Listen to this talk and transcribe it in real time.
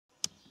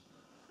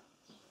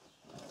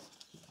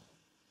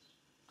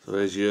So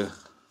there's your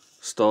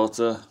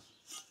starter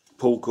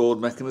pull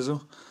cord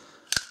mechanism.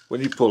 When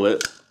you pull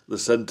it, the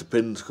centre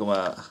pins come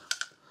out.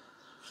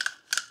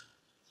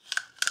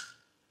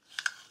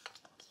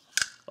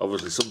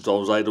 Obviously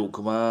sometimes they don't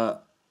come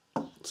out,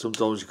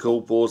 sometimes your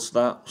cord board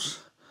snaps,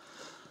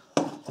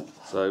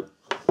 so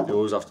you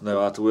always have to know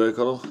how to work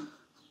on them.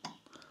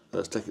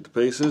 Let's take it to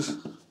pieces.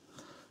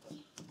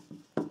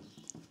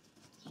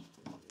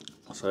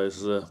 So this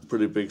is a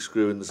pretty big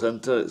screw in the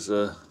centre. It's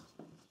a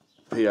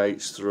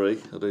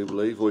PH3, I do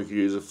believe, or you can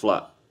use a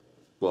flat.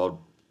 Well,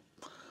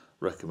 I'd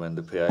recommend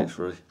a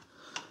PH3.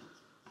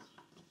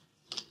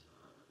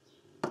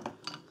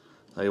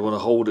 Now you want to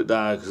hold it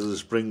down because there's a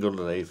spring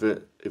underneath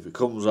it. If it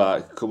comes out,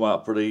 it can come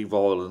out pretty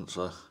violent.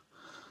 So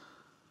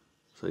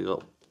you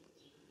got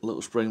a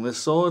little spring this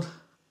side.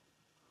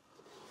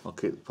 I'll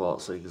keep the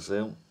parts so you can see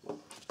them.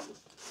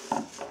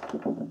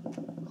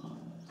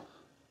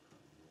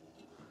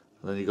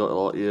 And then you got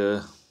like your,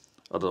 I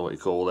don't know what you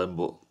call them,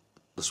 but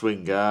the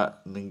swing out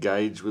and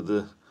engage with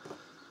the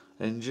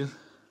engine.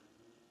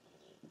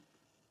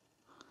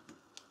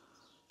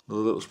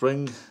 Another little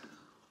spring.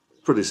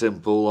 Pretty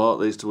simple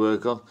like these to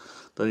work on.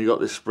 Then you got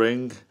this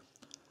spring.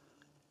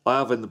 I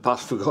have in the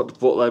past forgot to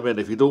put them in.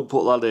 If you don't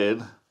put that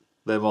in,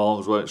 them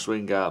arms won't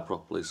swing out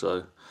properly,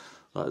 so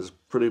that is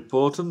pretty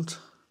important.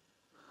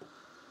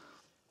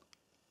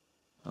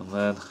 And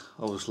then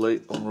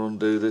obviously I'm going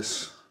to undo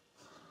this.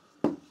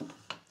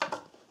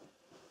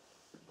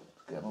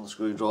 Get another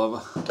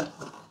screwdriver.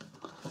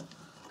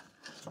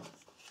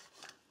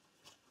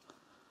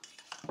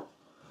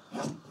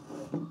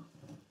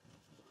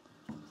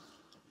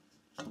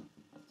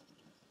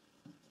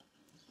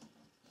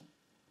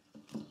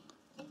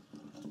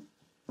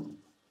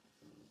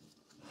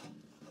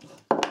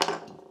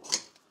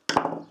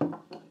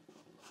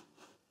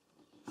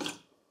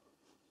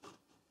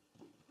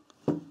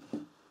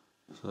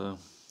 So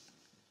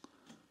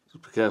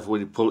just be careful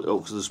when you pull it up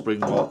because the spring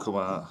might come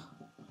out.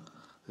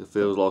 It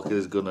feels like it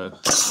is gonna.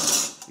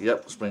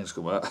 Yep, spring's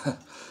come out.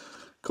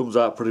 Comes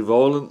out pretty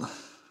violent.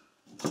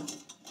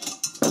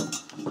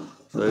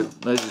 So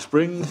there's your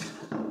spring.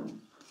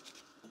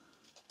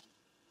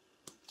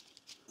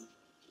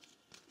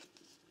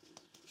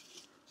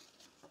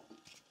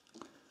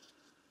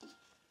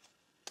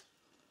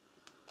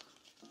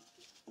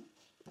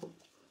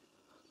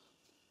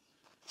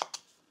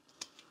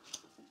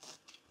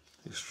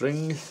 Your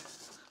string.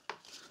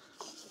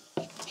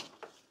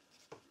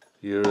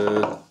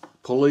 Your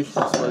pulley,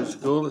 I suppose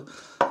you call it,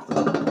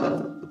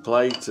 the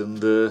plate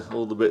and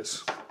all the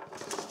bits.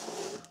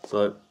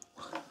 So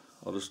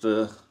I'll just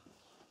put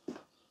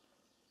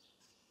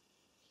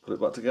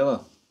it back together.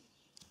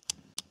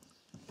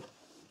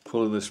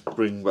 Pulling this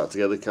spring back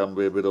together can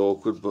be a bit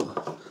awkward,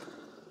 but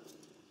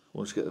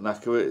once you get the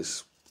knack of it,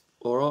 it's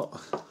alright.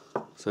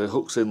 So it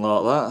hooks in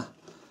like that,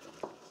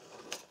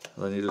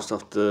 and then you just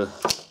have to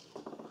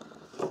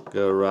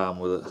go around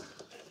with it,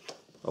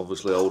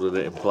 obviously holding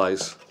it in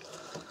place.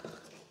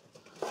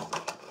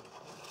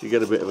 You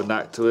get a bit of a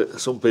knack to it.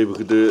 Some people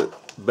could do it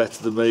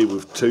better than me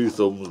with 2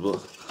 thumbs,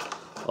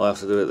 but I have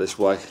to do it this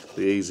way,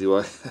 the easy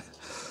way.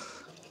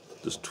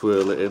 Just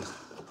twirl it in.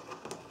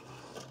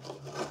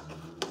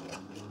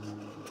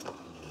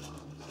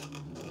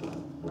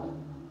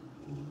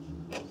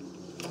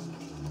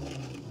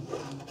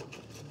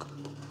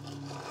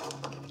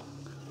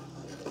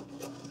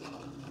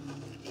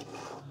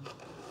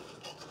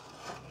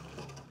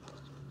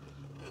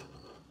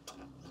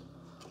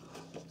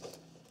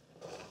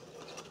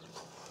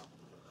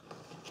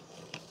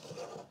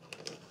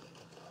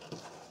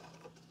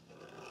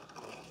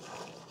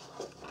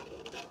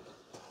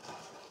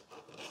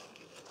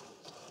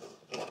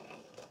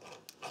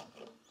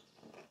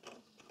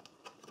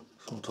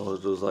 Sometimes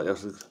it does that, you have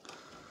to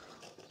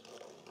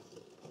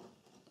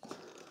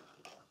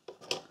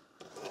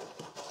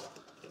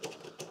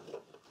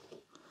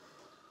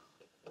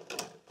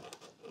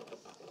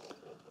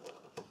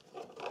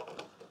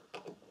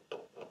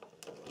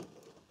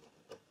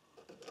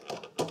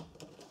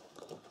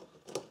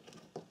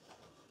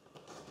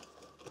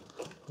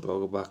I'll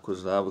go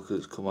backwards now because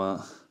it's come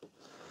out.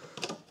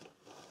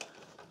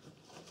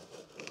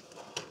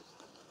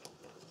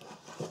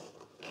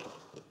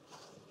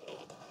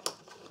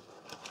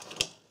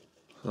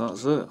 So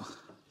that's it.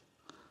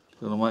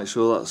 You're going to make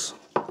sure that's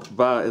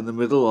about in the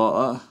middle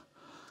like that,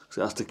 because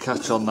it has to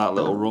catch on that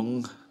little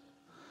rung.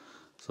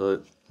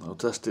 So I'll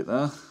test it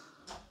now.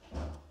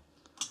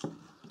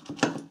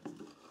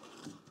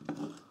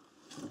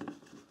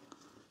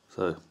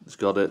 So it's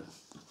got it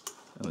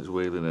and it's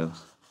wheeling in.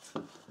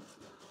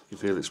 You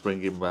feel it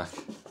springing back.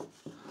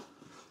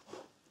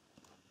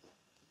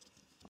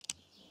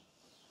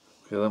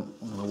 Okay then,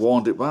 I'm going to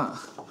wind it back.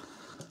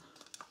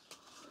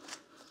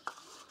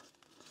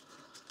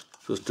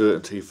 Just do it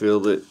until you feel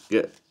that it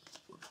get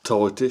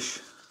tightish.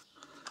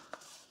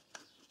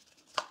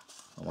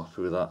 I'm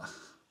happy with that.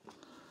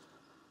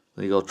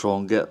 Then you got to try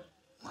and get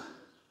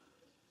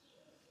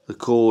the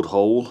cord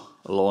hole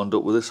aligned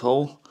up with this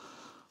hole.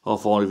 I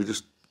find if you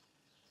just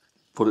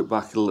put it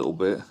back a little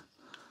bit,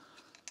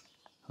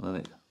 and then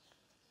it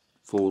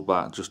falls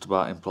back just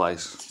about in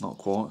place, not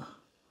quite,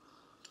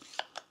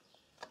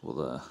 but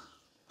there,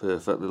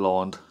 perfectly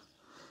lined.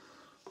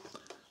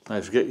 Now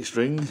if you get your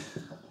string,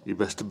 you're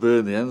best to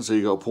burn the end so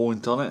you got a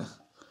point on it,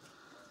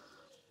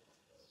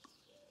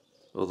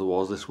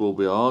 otherwise this will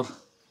be hard.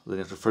 Then you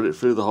have to thread it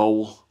through the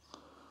hole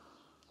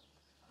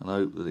and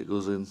hope that it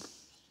goes in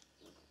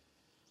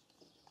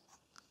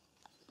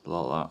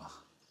like that.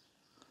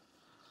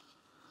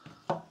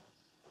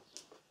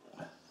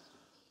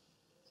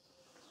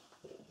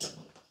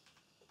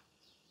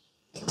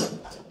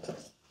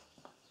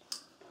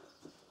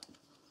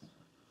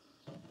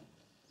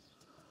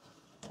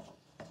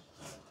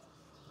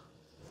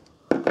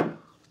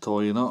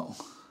 Tie your knot.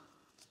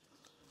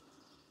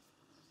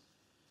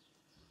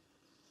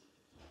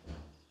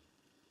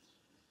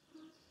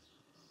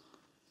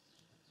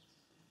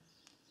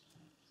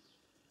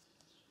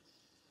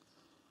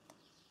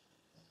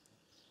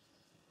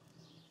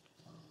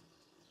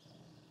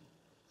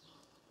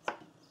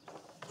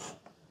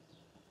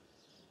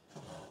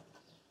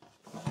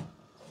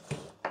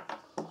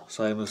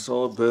 Same as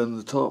side, burn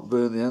the top,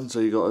 burn the end so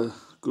you got a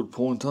good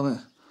point on it.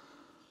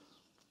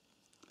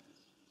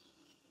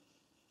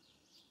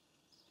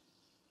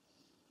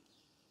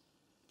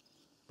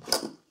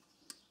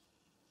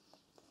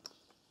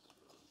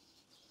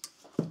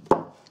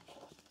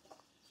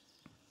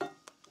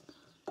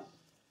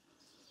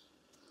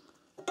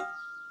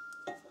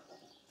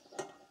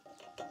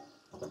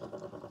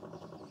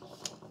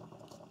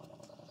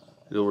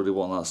 You don't really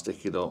want that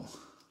sticking up.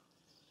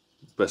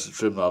 Best to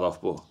trim that off,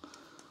 but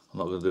I'm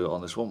not going to do it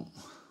on this one.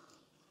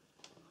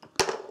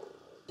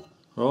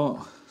 Right,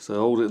 so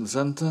hold it in the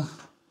centre,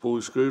 pull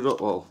your screwdriver,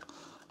 well,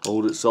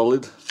 hold it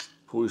solid,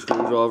 pull your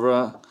screwdriver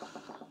out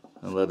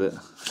and let it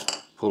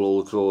pull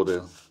all the cord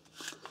in.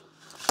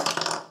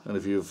 And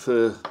if you've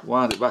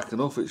wound it back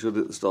enough, it should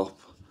hit the stop.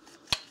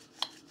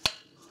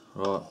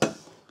 Right,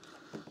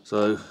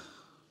 so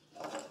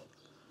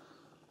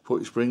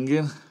put your spring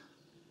in.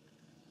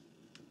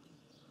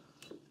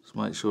 Just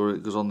make sure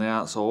it goes on the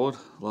outside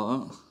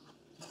like that.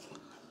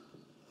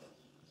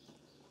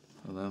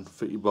 And then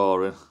fit your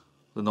bar in.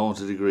 The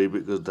 90-degree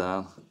bit goes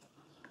down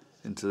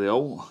into the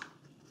hole.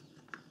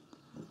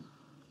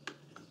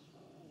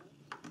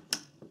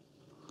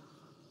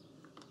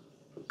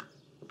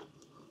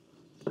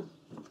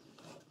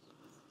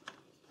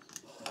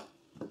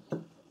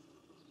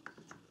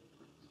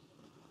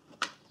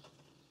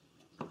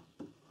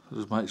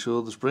 Just make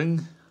sure the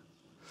spring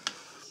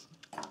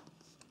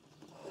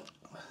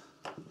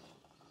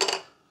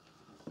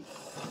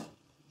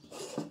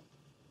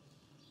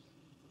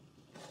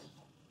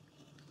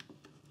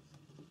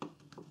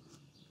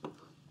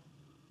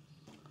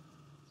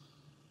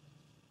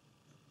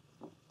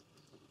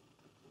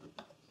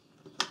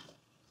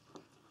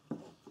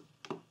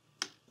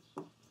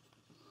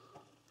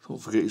don't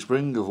forget your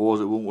spring,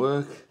 otherwise it won't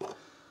work.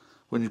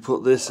 When you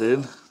put this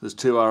in, there's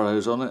 2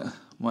 arrows on it.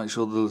 Make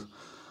sure they're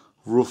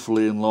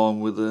roughly in line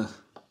with the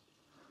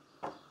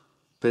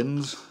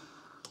pins.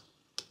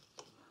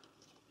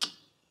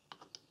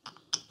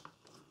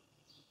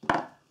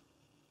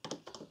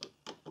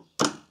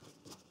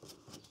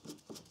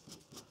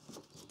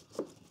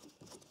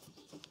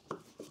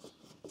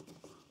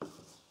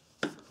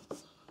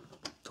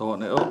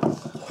 Tighten it up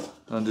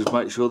and just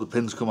make sure the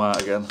pins come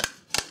out again.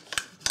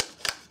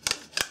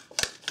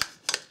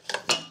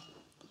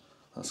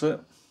 That's it.